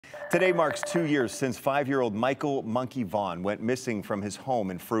Today marks 2 years since 5-year-old Michael "Monkey" Vaughan went missing from his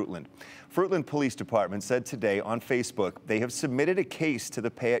home in Fruitland. Fruitland Police Department said today on Facebook they have submitted a case to the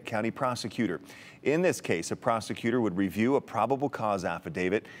Fayette County prosecutor. In this case, a prosecutor would review a probable cause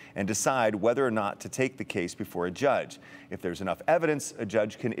affidavit and decide whether or not to take the case before a judge. If there's enough evidence, a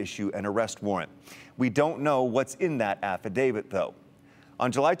judge can issue an arrest warrant. We don't know what's in that affidavit, though.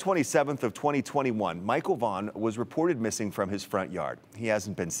 On July 27th of 2021, Michael Vaughan was reported missing from his front yard. He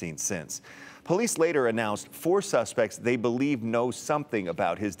hasn't been seen since. Police later announced 4 suspects they believe know something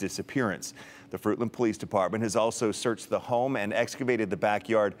about his disappearance. The Fruitland Police Department has also searched the home and excavated the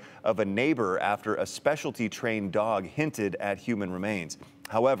backyard of a neighbor after a specialty trained dog hinted at human remains.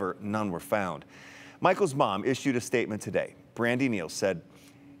 However, none were found. Michael's mom issued a statement today. Brandy Neal said,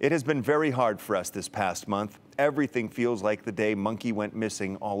 "It has been very hard for us this past month. Everything feels like the day Monkey went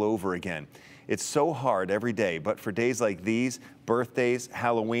missing all over again. It's so hard every day, but for days like these, birthdays,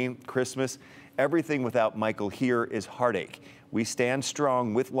 Halloween, Christmas, everything without Michael here is heartache. We stand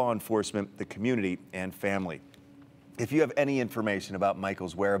strong with law enforcement, the community, and family." If you have any information about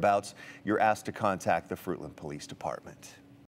Michael's whereabouts, you're asked to contact the Fruitland Police Department.